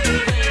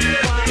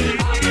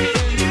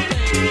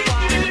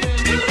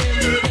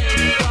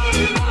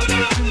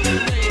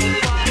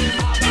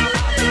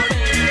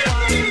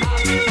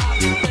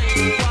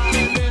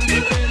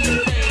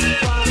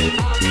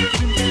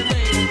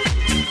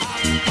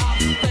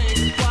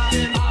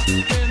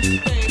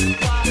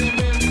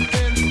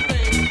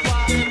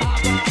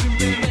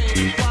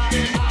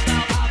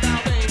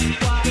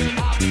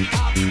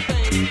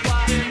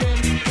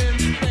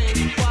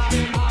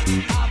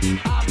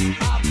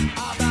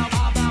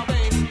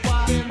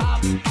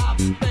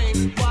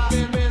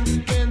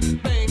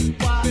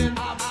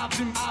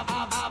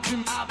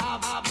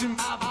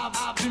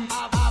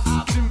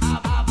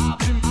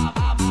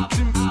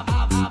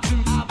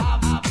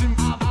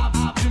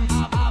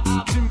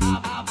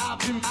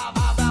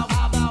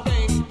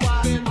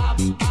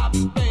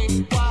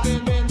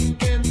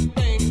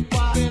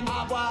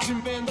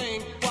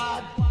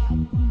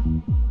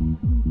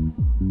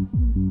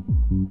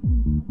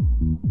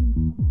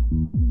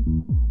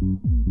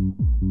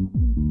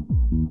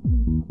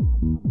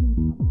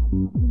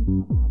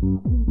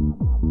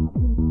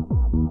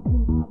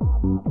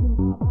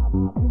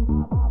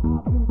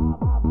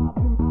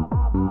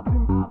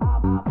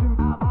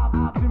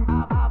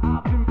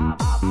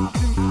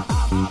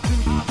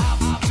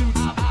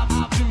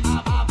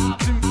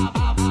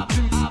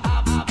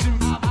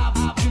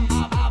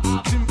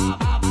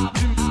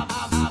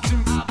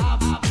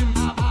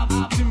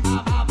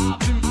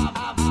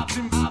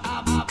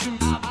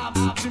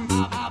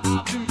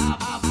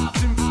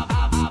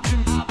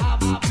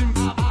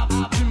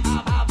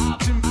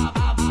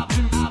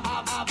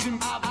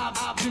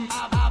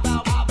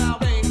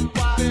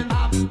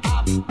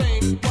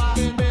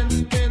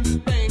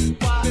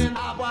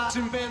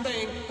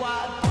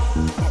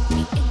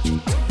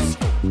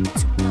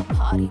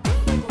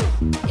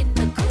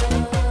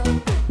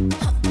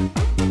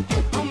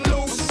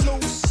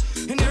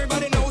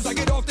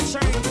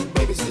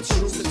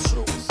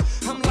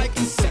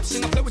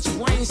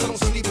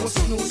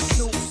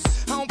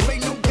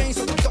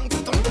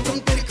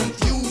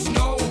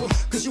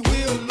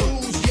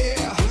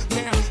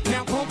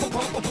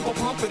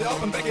 it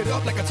up and back it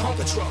up like a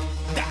Tonka truck.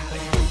 Dale.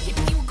 If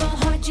you go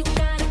hard, you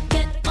gotta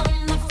get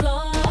on the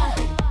floor.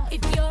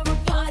 If you're a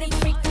party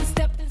freak, then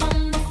step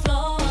on the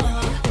floor.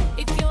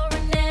 If you're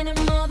an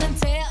animal, then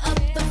tear up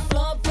the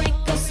floor. Break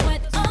a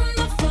sweat on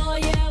the floor,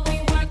 yeah, we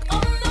work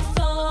on the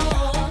floor.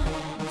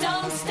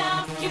 Don't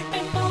stop, keep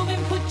it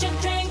moving, put your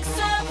drinks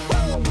up.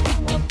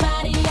 Pick your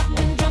body up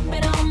and drop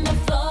it on the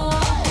floor.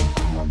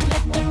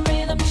 Let the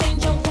rhythm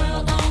change your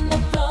world on the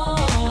floor.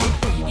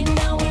 You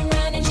know we're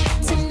running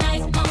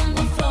tonight on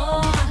the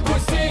floor.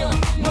 Brazil,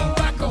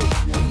 Morocco,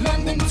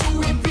 London to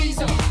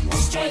Ibiza,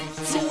 straight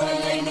to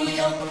LA, New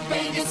York,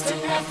 Vegas to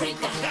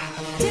Africa.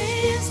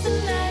 Dance the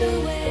night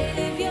away,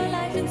 live your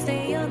life and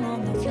stay young on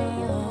the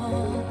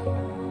floor.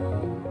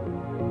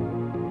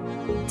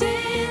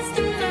 Dance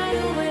the night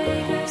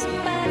away, grab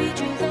somebody,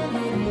 drink a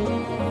little more.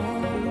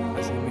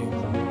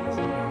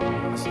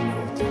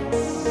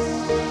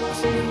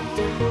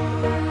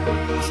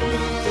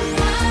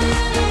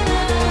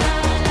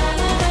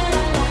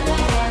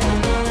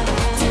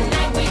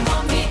 Tonight we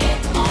gon' get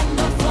it on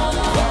the floor.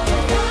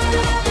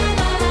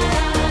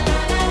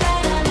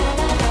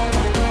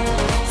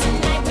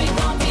 Tonight we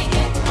gon' get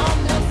it on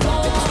the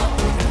floor.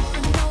 I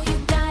know you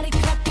got it,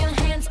 clap your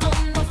hands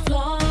on the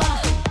floor.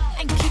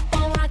 And keep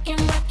on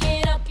rocking, rock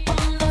it up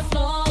on the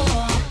floor.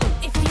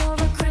 If you're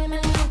a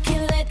criminal,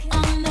 kill it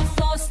on the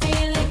floor.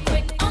 Steal it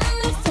quick on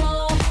the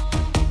floor.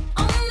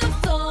 On the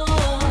floor.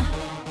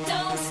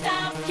 Don't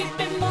stop, keep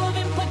it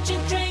moving, put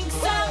your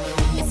drinks up.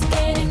 It's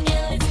getting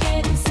ill, it's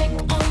getting sick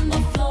on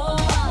the floor.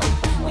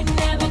 We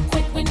never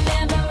quit, we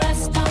never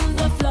rest on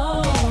the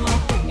floor.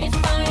 If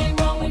I ain't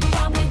wrong, we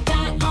probably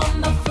die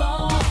on the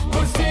floor.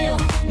 Brazil,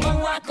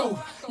 Morocco,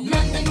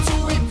 London to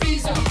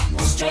Ibiza,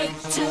 straight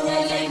to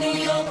LA, New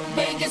York,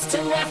 Vegas to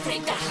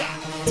Africa.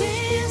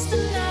 Dance the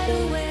night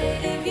away,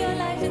 live your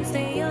life and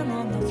stay young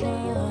on the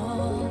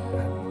floor.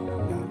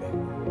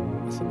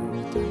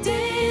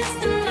 Dance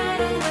the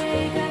night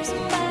away, grab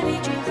somebody,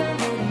 drink a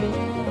little more.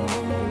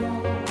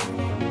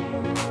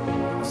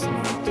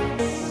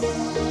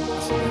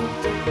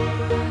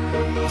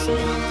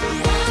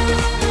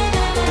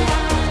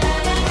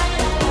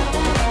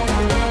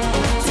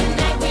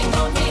 Tonight we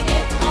gon' get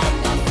it on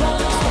the floor.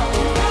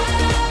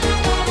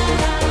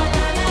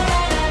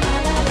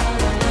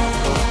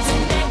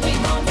 Tonight we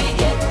gon'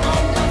 get it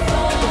on the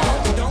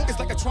floor. Donk is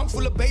like a trunk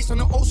full of bass on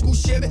an old school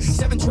Chevy.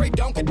 7 Dre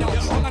Donkey Donk.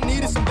 All I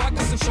need is some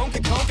vodka, some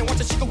Shonky Conk, and watch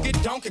a chico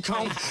get Donkey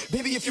Kong.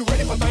 Baby, if you're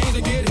ready for things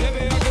to get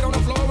heavy, I'll get on the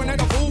floor and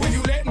act a fool if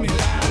you let me.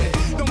 Lie.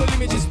 Don't believe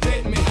me, just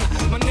bet me.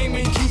 My name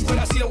ain't Keith, but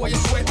I see the way you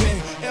sweat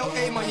me.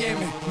 L.A.,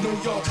 Miami, New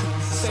York.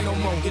 Say no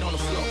more, get on the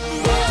floor.